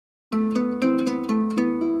Hi,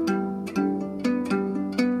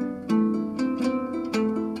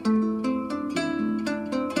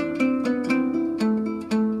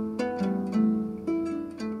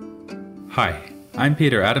 I'm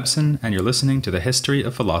Peter Adamson, and you're listening to the History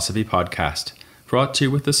of Philosophy podcast, brought to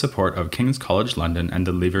you with the support of King's College London and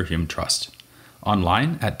the Leverhulme Trust.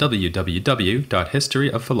 Online at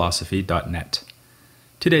www.historyofphilosophy.net.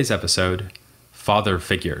 Today's episode, Father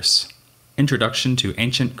Figures, Introduction to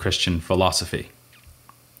Ancient Christian Philosophy.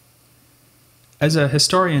 As a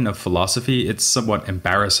historian of philosophy, it's somewhat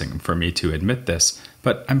embarrassing for me to admit this,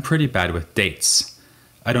 but I'm pretty bad with dates.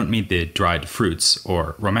 I don't mean the dried fruits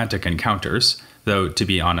or romantic encounters, though to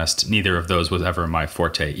be honest, neither of those was ever my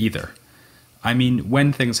forte either. I mean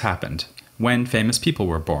when things happened, when famous people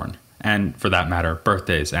were born, and for that matter,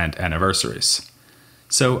 birthdays and anniversaries.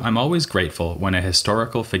 So I'm always grateful when a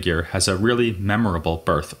historical figure has a really memorable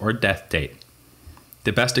birth or death date.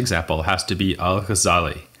 The best example has to be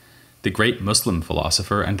Al-Ghazali, the great Muslim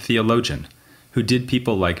philosopher and theologian, who did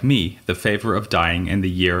people like me the favor of dying in the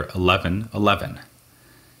year 1111.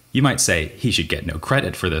 You might say he should get no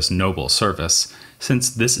credit for this noble service, since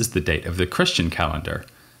this is the date of the Christian calendar.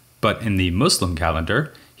 But in the Muslim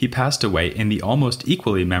calendar, he passed away in the almost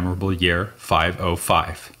equally memorable year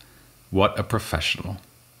 505. What a professional.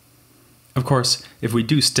 Of course, if we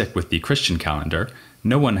do stick with the Christian calendar,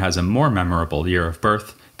 no one has a more memorable year of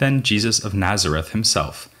birth than Jesus of Nazareth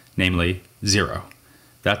himself, namely 0.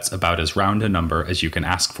 That's about as round a number as you can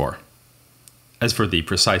ask for. As for the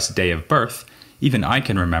precise day of birth, even I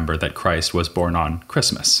can remember that Christ was born on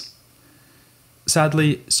Christmas.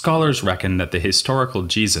 Sadly, scholars reckon that the historical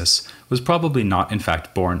Jesus was probably not in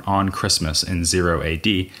fact born on Christmas in 0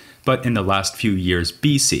 AD, but in the last few years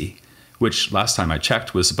BC, which last time I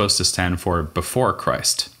checked was supposed to stand for before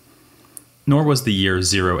Christ. Nor was the year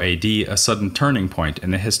 0 AD a sudden turning point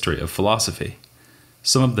in the history of philosophy.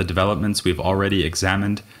 Some of the developments we've already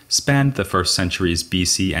examined spanned the first centuries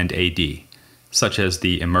BC and AD, such as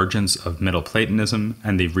the emergence of Middle Platonism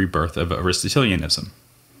and the rebirth of Aristotelianism.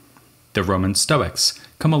 The Roman Stoics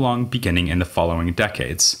come along beginning in the following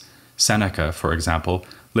decades. Seneca, for example,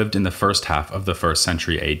 lived in the first half of the 1st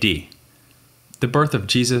century AD. The birth of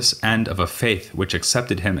Jesus and of a faith which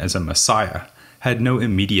accepted him as a Messiah had no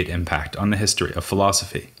immediate impact on the history of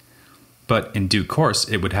philosophy. But in due course,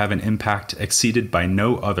 it would have an impact exceeded by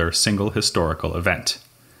no other single historical event.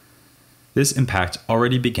 This impact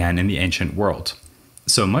already began in the ancient world,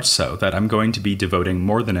 so much so that I'm going to be devoting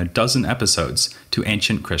more than a dozen episodes to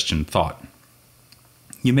ancient Christian thought.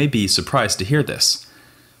 You may be surprised to hear this.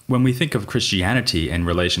 When we think of Christianity in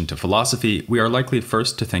relation to philosophy, we are likely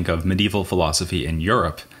first to think of medieval philosophy in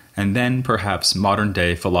Europe, and then perhaps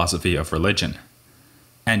modern-day philosophy of religion.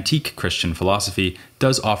 Antique Christian philosophy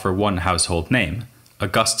does offer one household name,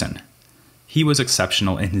 Augustine. He was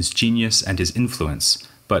exceptional in his genius and his influence,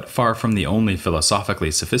 but far from the only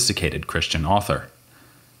philosophically sophisticated Christian author.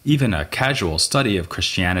 Even a casual study of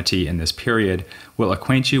Christianity in this period will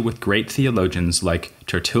acquaint you with great theologians like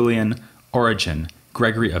Tertullian, Origen,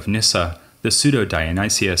 Gregory of Nyssa, the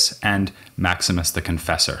Pseudo-Dionysius, and Maximus the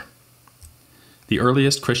Confessor. The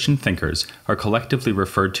earliest Christian thinkers are collectively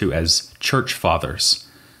referred to as Church Fathers.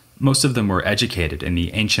 Most of them were educated in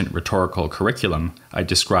the ancient rhetorical curriculum I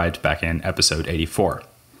described back in episode 84.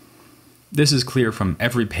 This is clear from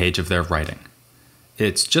every page of their writing.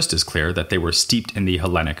 It's just as clear that they were steeped in the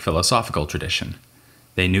Hellenic philosophical tradition.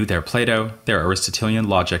 They knew their Plato, their Aristotelian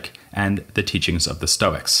logic, and the teachings of the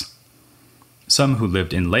Stoics. Some who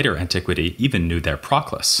lived in later antiquity even knew their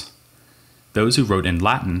Proclus. Those who wrote in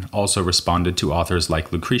Latin also responded to authors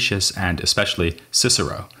like Lucretius and especially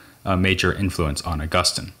Cicero, a major influence on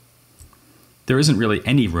Augustine. There isn't really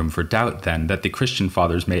any room for doubt, then, that the Christian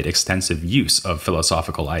fathers made extensive use of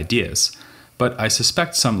philosophical ideas, but I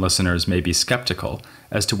suspect some listeners may be skeptical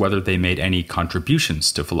as to whether they made any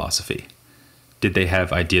contributions to philosophy. Did they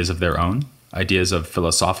have ideas of their own, ideas of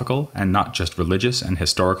philosophical and not just religious and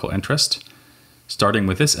historical interest? Starting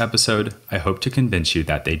with this episode, I hope to convince you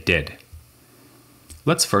that they did.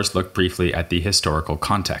 Let's first look briefly at the historical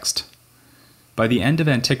context. By the end of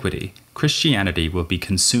antiquity, Christianity will be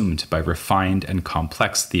consumed by refined and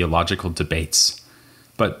complex theological debates.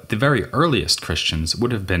 But the very earliest Christians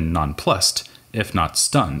would have been nonplussed, if not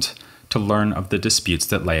stunned, to learn of the disputes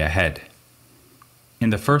that lay ahead. In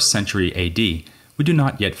the 1st century AD, we do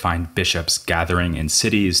not yet find bishops gathering in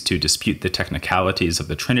cities to dispute the technicalities of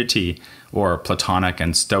the Trinity or Platonic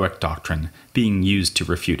and Stoic doctrine being used to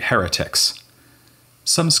refute heretics.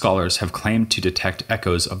 Some scholars have claimed to detect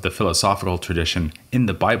echoes of the philosophical tradition in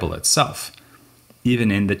the Bible itself,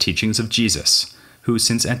 even in the teachings of Jesus, who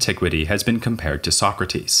since antiquity has been compared to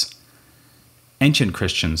Socrates. Ancient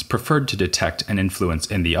Christians preferred to detect an influence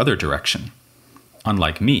in the other direction.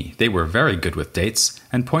 Unlike me, they were very good with dates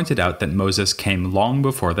and pointed out that Moses came long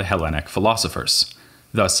before the Hellenic philosophers.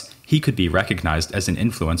 Thus, he could be recognized as an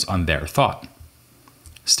influence on their thought.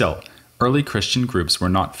 Still, early Christian groups were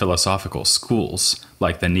not philosophical schools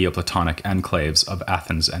like the Neoplatonic enclaves of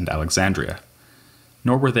Athens and Alexandria,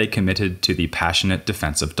 nor were they committed to the passionate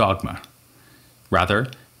defense of dogma. Rather,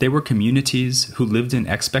 they were communities who lived in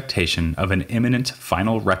expectation of an imminent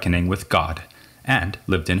final reckoning with God and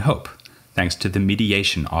lived in hope, thanks to the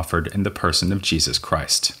mediation offered in the person of Jesus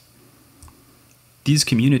Christ. These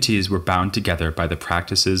communities were bound together by the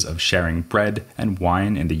practices of sharing bread and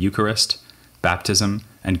wine in the Eucharist, baptism,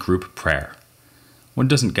 and group prayer. One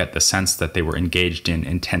doesn't get the sense that they were engaged in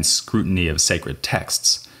intense scrutiny of sacred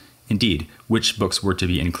texts. Indeed, which books were to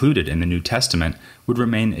be included in the New Testament would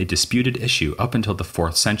remain a disputed issue up until the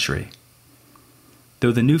 4th century.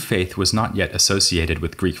 Though the new faith was not yet associated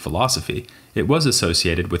with Greek philosophy, it was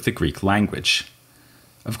associated with the Greek language.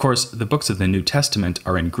 Of course, the books of the New Testament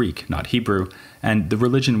are in Greek, not Hebrew, and the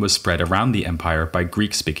religion was spread around the empire by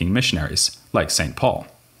Greek-speaking missionaries, like St. Paul.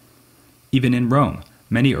 Even in Rome,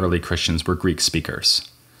 many early Christians were Greek speakers.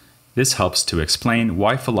 This helps to explain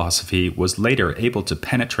why philosophy was later able to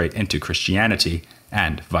penetrate into Christianity,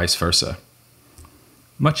 and vice versa.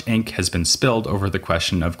 Much ink has been spilled over the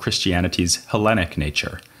question of Christianity's Hellenic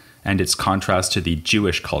nature, and its contrast to the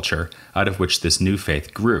Jewish culture out of which this new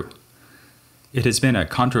faith grew. It has been a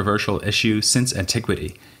controversial issue since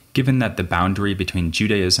antiquity, given that the boundary between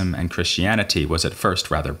Judaism and Christianity was at first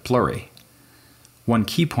rather blurry. One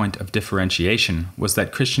key point of differentiation was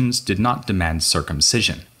that Christians did not demand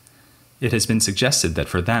circumcision. It has been suggested that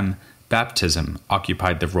for them, baptism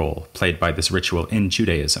occupied the role played by this ritual in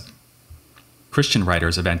Judaism. Christian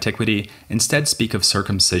writers of antiquity instead speak of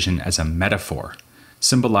circumcision as a metaphor,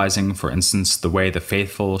 symbolizing, for instance, the way the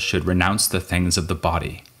faithful should renounce the things of the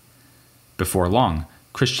body. Before long,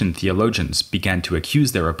 Christian theologians began to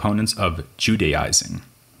accuse their opponents of Judaizing.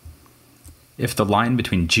 If the line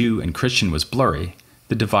between Jew and Christian was blurry,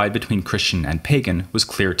 the divide between Christian and pagan was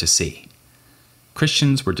clear to see.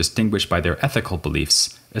 Christians were distinguished by their ethical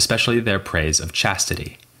beliefs, especially their praise of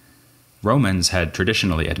chastity. Romans had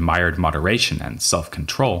traditionally admired moderation and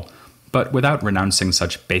self-control, but without renouncing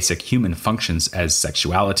such basic human functions as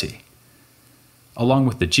sexuality. Along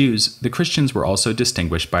with the Jews, the Christians were also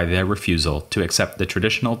distinguished by their refusal to accept the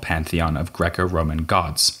traditional pantheon of Greco-Roman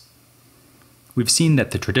gods. We've seen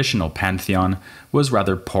that the traditional pantheon was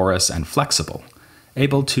rather porous and flexible,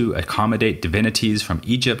 able to accommodate divinities from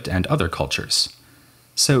Egypt and other cultures.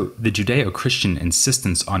 So the Judeo-Christian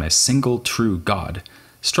insistence on a single true God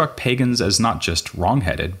struck pagans as not just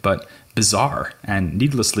wrong-headed, but bizarre and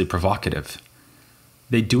needlessly provocative.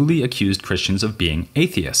 They duly accused Christians of being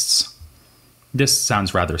atheists. This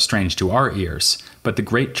sounds rather strange to our ears, but the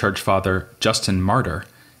great church father Justin Martyr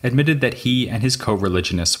admitted that he and his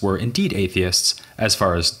co-religionists were indeed atheists as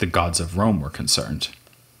far as the gods of Rome were concerned.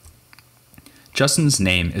 Justin's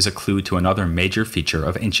name is a clue to another major feature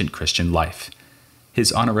of ancient Christian life.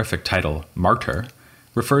 His honorific title, Martyr,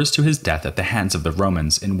 refers to his death at the hands of the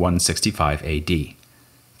Romans in 165 AD.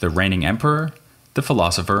 The reigning emperor? The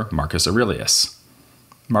philosopher Marcus Aurelius.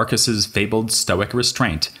 Marcus's fabled Stoic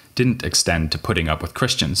restraint didn't extend to putting up with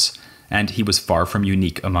Christians, and he was far from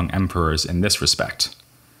unique among emperors in this respect.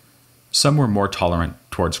 Some were more tolerant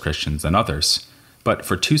towards Christians than others, but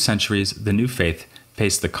for 2 centuries the new faith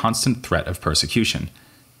faced the constant threat of persecution,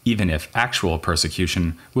 even if actual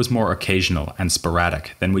persecution was more occasional and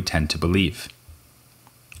sporadic than we tend to believe.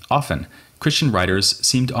 Often, Christian writers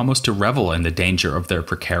seemed almost to revel in the danger of their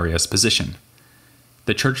precarious position.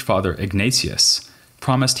 The church father Ignatius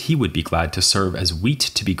promised he would be glad to serve as wheat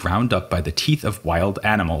to be ground up by the teeth of wild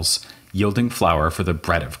animals, yielding flour for the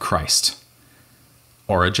bread of Christ.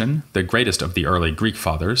 Origen, the greatest of the early Greek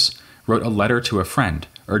fathers, wrote a letter to a friend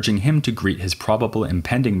urging him to greet his probable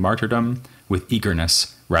impending martyrdom with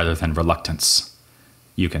eagerness rather than reluctance.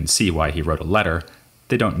 You can see why he wrote a letter.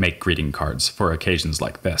 They don't make greeting cards for occasions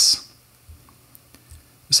like this.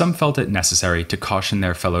 Some felt it necessary to caution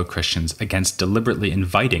their fellow Christians against deliberately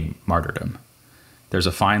inviting martyrdom. There's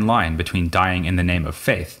a fine line between dying in the name of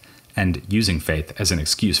faith and using faith as an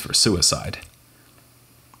excuse for suicide.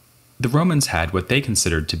 The Romans had what they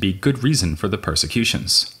considered to be good reason for the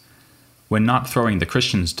persecutions. When not throwing the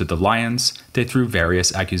Christians to the lions, they threw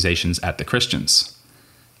various accusations at the Christians.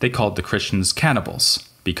 They called the Christians cannibals,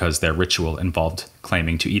 because their ritual involved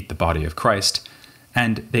claiming to eat the body of Christ,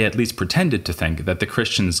 and they at least pretended to think that the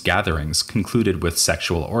Christians' gatherings concluded with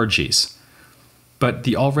sexual orgies. But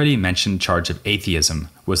the already mentioned charge of atheism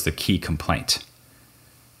was the key complaint.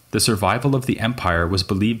 The survival of the empire was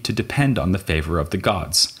believed to depend on the favor of the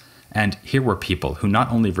gods, and here were people who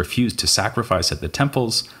not only refused to sacrifice at the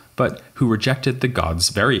temples, but who rejected the gods'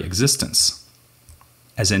 very existence.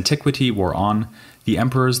 As antiquity wore on, the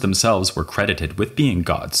emperors themselves were credited with being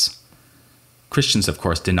gods. Christians, of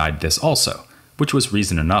course, denied this also, which was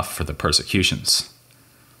reason enough for the persecutions.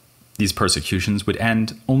 These persecutions would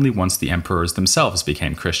end only once the emperors themselves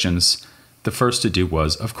became Christians. The first to do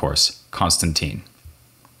was, of course, Constantine.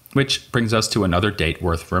 Which brings us to another date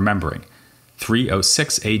worth remembering,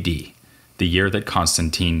 306 AD, the year that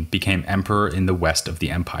Constantine became emperor in the west of the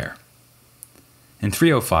empire. In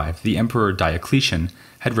 305, the emperor Diocletian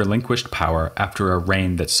had relinquished power after a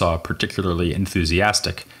reign that saw particularly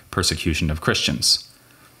enthusiastic persecution of Christians.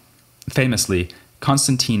 Famously,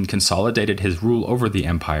 Constantine consolidated his rule over the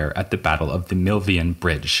empire at the Battle of the Milvian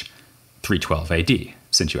Bridge, 312 AD,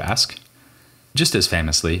 since you ask. Just as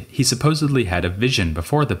famously, he supposedly had a vision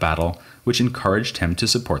before the battle which encouraged him to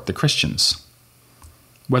support the Christians.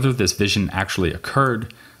 Whether this vision actually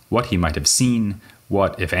occurred, what he might have seen,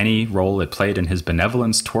 what, if any, role it played in his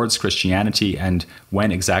benevolence towards Christianity, and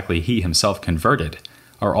when exactly he himself converted,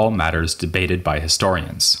 are all matters debated by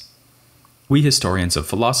historians. We historians of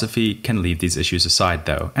philosophy can leave these issues aside,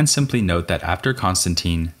 though, and simply note that after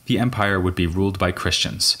Constantine, the empire would be ruled by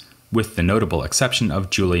Christians, with the notable exception of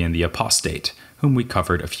Julian the Apostate, whom we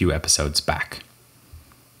covered a few episodes back.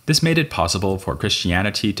 This made it possible for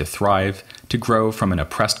Christianity to thrive, to grow from an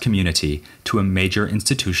oppressed community to a major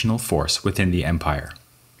institutional force within the empire.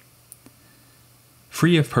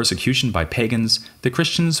 Free of persecution by pagans, the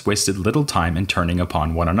Christians wasted little time in turning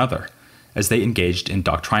upon one another, as they engaged in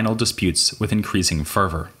doctrinal disputes with increasing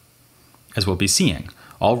fervor. As we'll be seeing,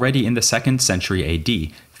 already in the 2nd century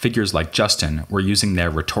AD, figures like Justin were using their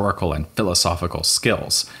rhetorical and philosophical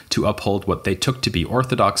skills to uphold what they took to be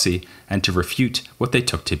orthodoxy and to refute what they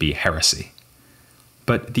took to be heresy.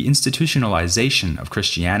 But the institutionalization of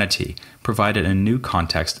Christianity provided a new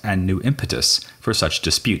context and new impetus for such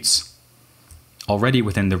disputes. Already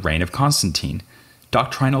within the reign of Constantine,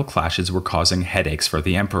 doctrinal clashes were causing headaches for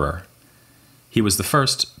the emperor. He was the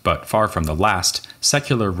first, but far from the last,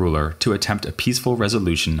 secular ruler to attempt a peaceful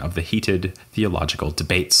resolution of the heated theological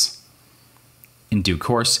debates. In due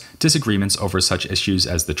course, disagreements over such issues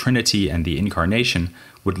as the Trinity and the Incarnation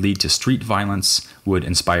would lead to street violence, would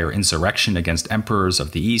inspire insurrection against emperors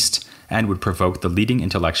of the East, and would provoke the leading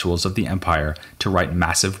intellectuals of the empire to write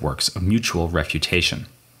massive works of mutual refutation.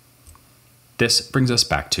 This brings us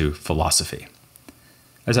back to philosophy.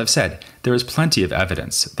 As I've said, there is plenty of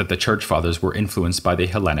evidence that the Church Fathers were influenced by the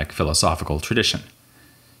Hellenic philosophical tradition.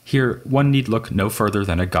 Here, one need look no further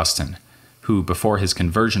than Augustine, who before his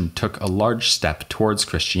conversion took a large step towards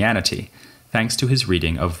Christianity, thanks to his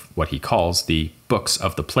reading of what he calls the books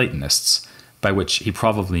of the Platonists, by which he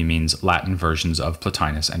probably means Latin versions of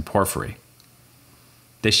Plotinus and Porphyry.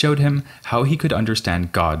 They showed him how he could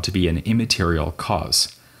understand God to be an immaterial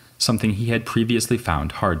cause, something he had previously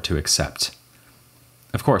found hard to accept.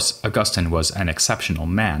 Of course, Augustine was an exceptional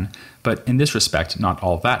man, but in this respect not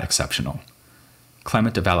all that exceptional.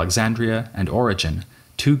 Clement of Alexandria and Origen,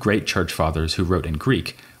 two great church fathers who wrote in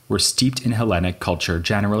Greek, were steeped in Hellenic culture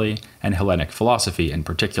generally and Hellenic philosophy in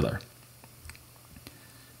particular.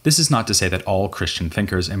 This is not to say that all Christian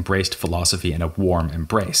thinkers embraced philosophy in a warm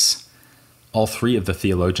embrace. All three of the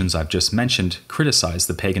theologians I've just mentioned criticized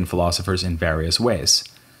the pagan philosophers in various ways.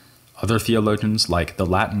 Other theologians, like the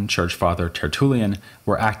Latin church father Tertullian,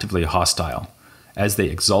 were actively hostile, as they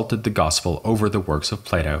exalted the gospel over the works of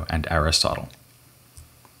Plato and Aristotle.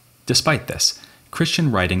 Despite this,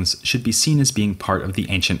 Christian writings should be seen as being part of the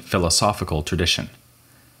ancient philosophical tradition.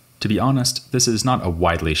 To be honest, this is not a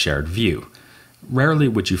widely shared view. Rarely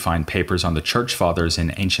would you find papers on the church fathers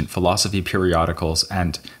in ancient philosophy periodicals,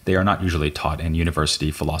 and they are not usually taught in university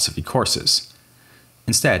philosophy courses.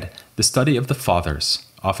 Instead, the study of the fathers,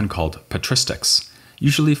 often called patristics,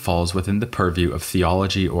 usually falls within the purview of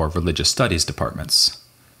theology or religious studies departments.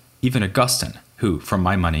 Even Augustine, who, for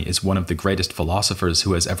my money, is one of the greatest philosophers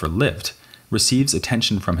who has ever lived, receives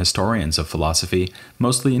attention from historians of philosophy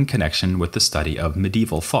mostly in connection with the study of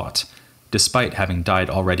medieval thought, despite having died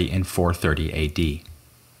already in 430 AD.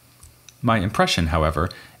 My impression, however,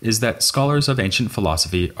 is that scholars of ancient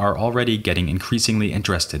philosophy are already getting increasingly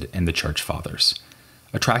interested in the Church Fathers,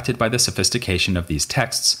 attracted by the sophistication of these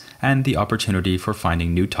texts and the opportunity for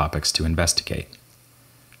finding new topics to investigate.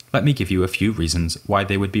 Let me give you a few reasons why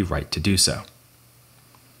they would be right to do so.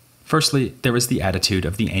 Firstly, there is the attitude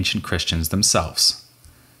of the ancient Christians themselves.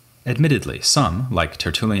 Admittedly, some, like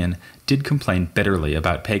Tertullian, did complain bitterly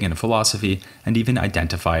about pagan philosophy and even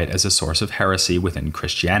identify it as a source of heresy within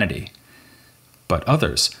Christianity. but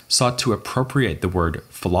others sought to appropriate the word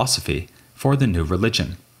philosophy for the new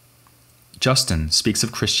religion. Justin speaks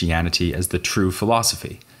of Christianity as the true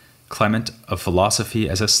philosophy, Clement of philosophy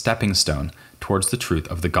as a stepping stone towards the truth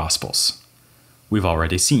of the Gospels. We've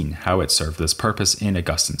already seen how it served this purpose in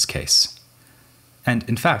Augustine's case. And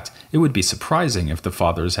in fact, it would be surprising if the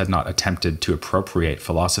Fathers had not attempted to appropriate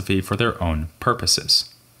philosophy for their own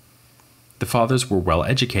purposes. The Fathers were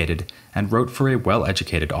well-educated and wrote for a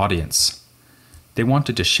well-educated audience. They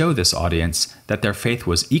wanted to show this audience that their faith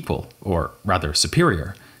was equal, or rather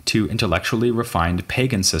superior, to intellectually refined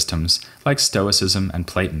pagan systems like Stoicism and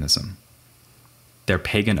Platonism. Their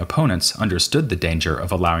pagan opponents understood the danger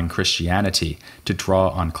of allowing Christianity to draw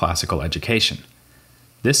on classical education.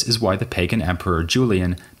 This is why the pagan emperor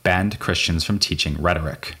Julian banned Christians from teaching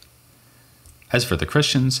rhetoric. As for the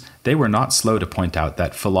Christians, they were not slow to point out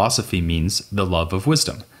that philosophy means the love of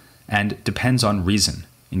wisdom, and depends on reason,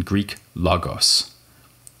 in Greek logos.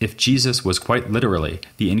 If Jesus was quite literally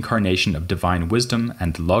the incarnation of divine wisdom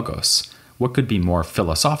and logos, what could be more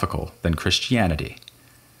philosophical than Christianity?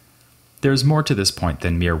 There is more to this point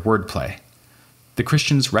than mere wordplay. The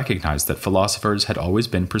Christians recognized that philosophers had always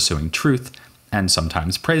been pursuing truth, and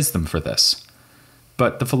sometimes praised them for this.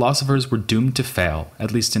 But the philosophers were doomed to fail,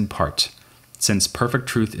 at least in part, since perfect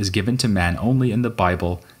truth is given to man only in the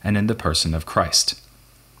Bible and in the person of Christ.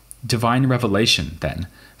 Divine revelation, then,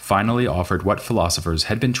 finally offered what philosophers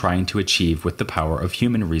had been trying to achieve with the power of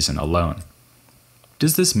human reason alone.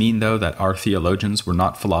 Does this mean, though, that our theologians were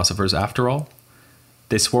not philosophers after all?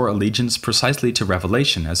 They swore allegiance precisely to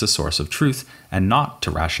revelation as a source of truth, and not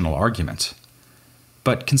to rational argument.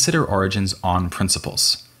 But consider Origen's On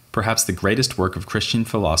Principles, perhaps the greatest work of Christian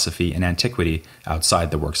philosophy in antiquity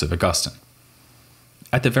outside the works of Augustine.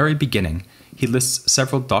 At the very beginning, he lists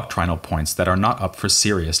several doctrinal points that are not up for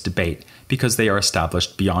serious debate because they are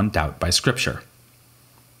established beyond doubt by Scripture.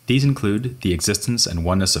 These include the existence and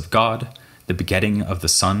oneness of God, the begetting of the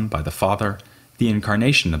Son by the Father, the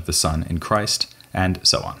incarnation of the Son in Christ, and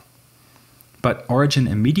so on. But Origen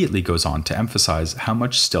immediately goes on to emphasize how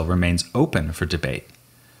much still remains open for debate.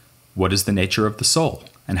 What is the nature of the soul,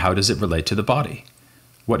 and how does it relate to the body?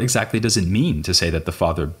 What exactly does it mean to say that the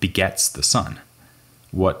Father begets the Son?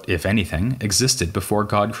 What, if anything, existed before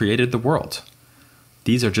God created the world?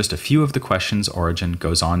 These are just a few of the questions Origen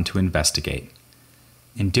goes on to investigate.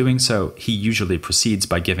 In doing so, he usually proceeds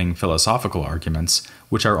by giving philosophical arguments,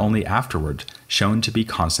 which are only afterward shown to be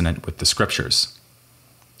consonant with the Scriptures.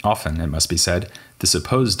 Often, it must be said, the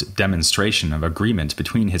supposed demonstration of agreement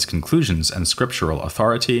between his conclusions and scriptural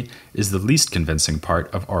authority is the least convincing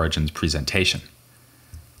part of Origen's presentation.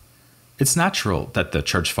 It's natural that the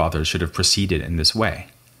Church Fathers should have proceeded in this way.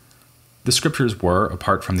 The Scriptures were,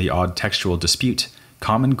 apart from the odd textual dispute,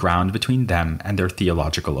 common ground between them and their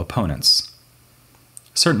theological opponents.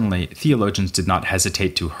 Certainly, theologians did not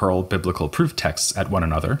hesitate to hurl biblical proof texts at one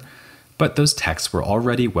another, but those texts were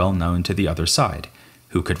already well known to the other side,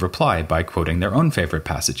 who could reply by quoting their own favorite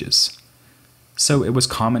passages. So it was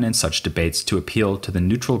common in such debates to appeal to the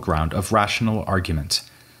neutral ground of rational argument,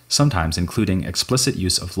 sometimes including explicit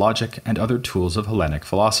use of logic and other tools of Hellenic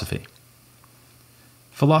philosophy.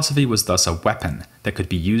 Philosophy was thus a weapon that could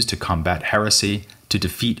be used to combat heresy, to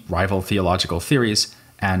defeat rival theological theories,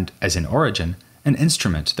 and, as in Origen, an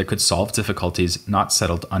instrument that could solve difficulties not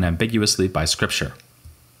settled unambiguously by Scripture.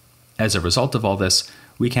 As a result of all this,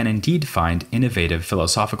 we can indeed find innovative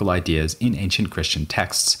philosophical ideas in ancient Christian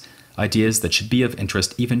texts, ideas that should be of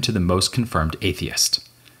interest even to the most confirmed atheist.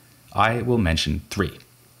 I will mention 3.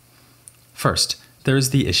 First, there is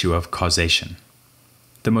the issue of causation.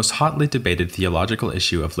 The most hotly debated theological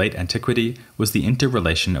issue of late antiquity was the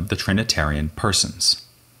interrelation of the Trinitarian persons.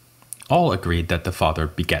 All agreed that the Father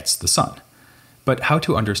begets the Son. But how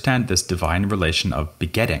to understand this divine relation of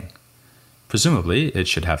begetting? Presumably, it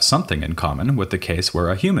should have something in common with the case where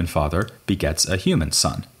a human father begets a human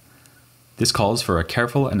son. This calls for a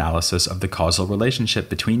careful analysis of the causal relationship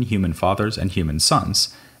between human fathers and human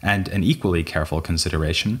sons, and an equally careful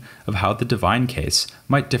consideration of how the divine case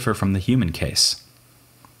might differ from the human case.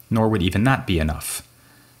 Nor would even that be enough.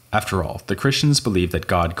 After all, the Christians believe that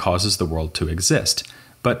God causes the world to exist,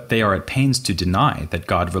 but they are at pains to deny that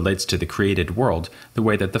God relates to the created world the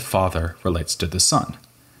way that the Father relates to the Son.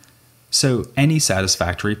 So any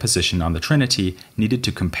satisfactory position on the Trinity needed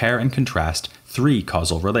to compare and contrast 3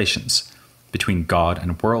 causal relations, between God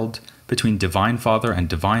and world, between divine Father and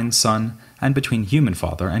divine Son, and between human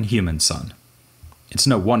Father and human Son. It's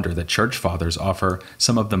no wonder that Church Fathers offer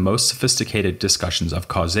some of the most sophisticated discussions of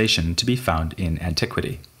causation to be found in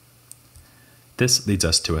antiquity. This leads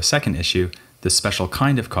us to a second issue, the special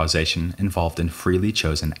kind of causation involved in freely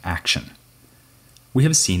chosen action. we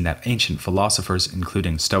have seen that ancient philosophers,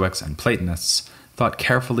 including Stoics and Platonists, thought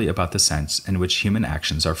carefully about the sense in which human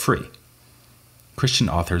actions are free. Christian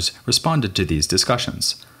authors responded to these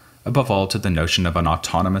discussions, above all to the notion of an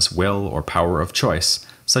autonomous will or power of choice,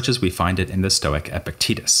 such as we find it in the Stoic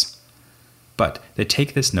Epictetus. But they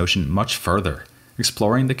take this notion much further,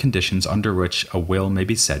 exploring the conditions under which a will may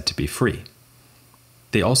be said to be free.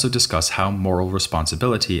 They also discuss how moral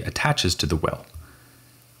responsibility attaches to the will.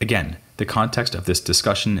 Again, the context of this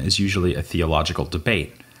discussion is usually a theological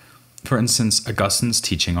debate. For instance, Augustine's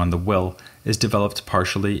teaching on the will is developed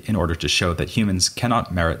partially in order to show that humans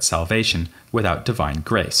cannot merit salvation without divine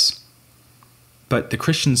grace. But the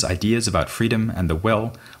Christians' ideas about freedom and the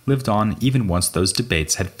will lived on even once those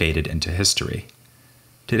debates had faded into history.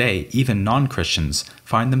 Today, even non-Christians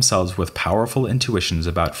find themselves with powerful intuitions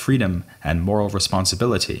about freedom and moral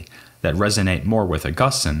responsibility that resonate more with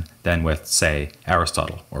Augustine than with, say,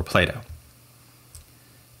 Aristotle or Plato.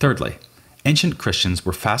 Thirdly, ancient Christians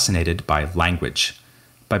were fascinated by language,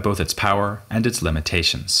 by both its power and its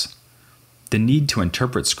limitations. The need to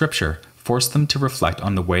interpret Scripture forced them to reflect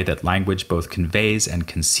on the way that language both conveys and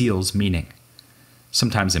conceals meaning.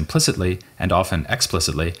 Sometimes implicitly, and often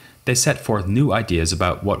explicitly, they set forth new ideas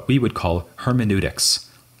about what we would call hermeneutics,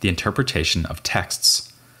 the interpretation of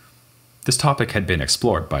texts. This topic had been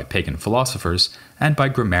explored by pagan philosophers and by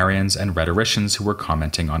grammarians and rhetoricians who were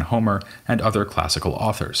commenting on Homer and other classical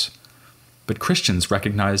authors. But Christians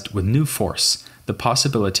recognized with new force the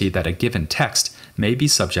possibility that a given text may be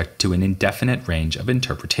subject to an indefinite range of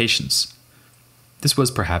interpretations. This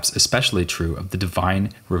was perhaps especially true of the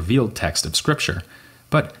divine, revealed text of Scripture,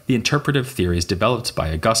 but the interpretive theories developed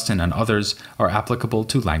by Augustine and others are applicable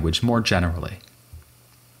to language more generally.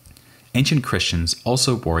 Ancient Christians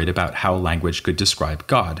also worried about how language could describe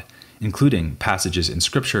God, including passages in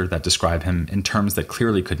Scripture that describe him in terms that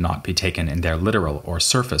clearly could not be taken in their literal or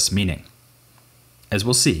surface meaning. As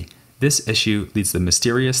we'll see, this issue leads the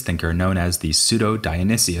mysterious thinker known as the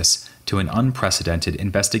Pseudo-Dionysius to an unprecedented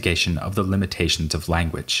investigation of the limitations of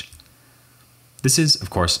language. This is, of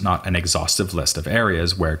course, not an exhaustive list of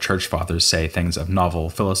areas where church fathers say things of novel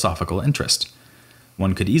philosophical interest.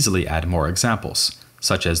 One could easily add more examples,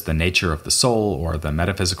 such as the nature of the soul or the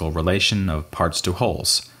metaphysical relation of parts to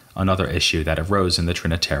wholes, another issue that arose in the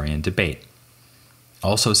Trinitarian debate.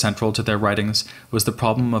 Also central to their writings was the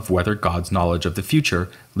problem of whether God's knowledge of the future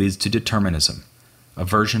leads to determinism, a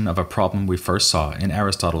version of a problem we first saw in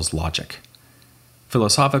Aristotle's logic.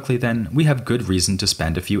 Philosophically, then, we have good reason to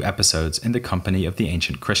spend a few episodes in the company of the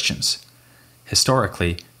ancient Christians.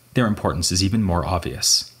 Historically, their importance is even more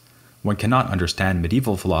obvious. One cannot understand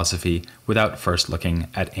medieval philosophy without first looking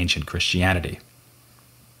at ancient Christianity.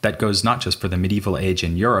 That goes not just for the medieval age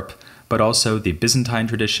in Europe, but also the Byzantine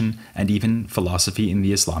tradition and even philosophy in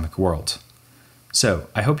the Islamic world. So,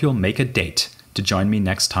 I hope you'll make a date to join me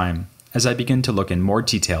next time as I begin to look in more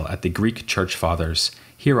detail at the Greek Church Fathers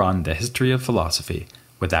here on The History of Philosophy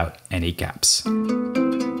without any gaps.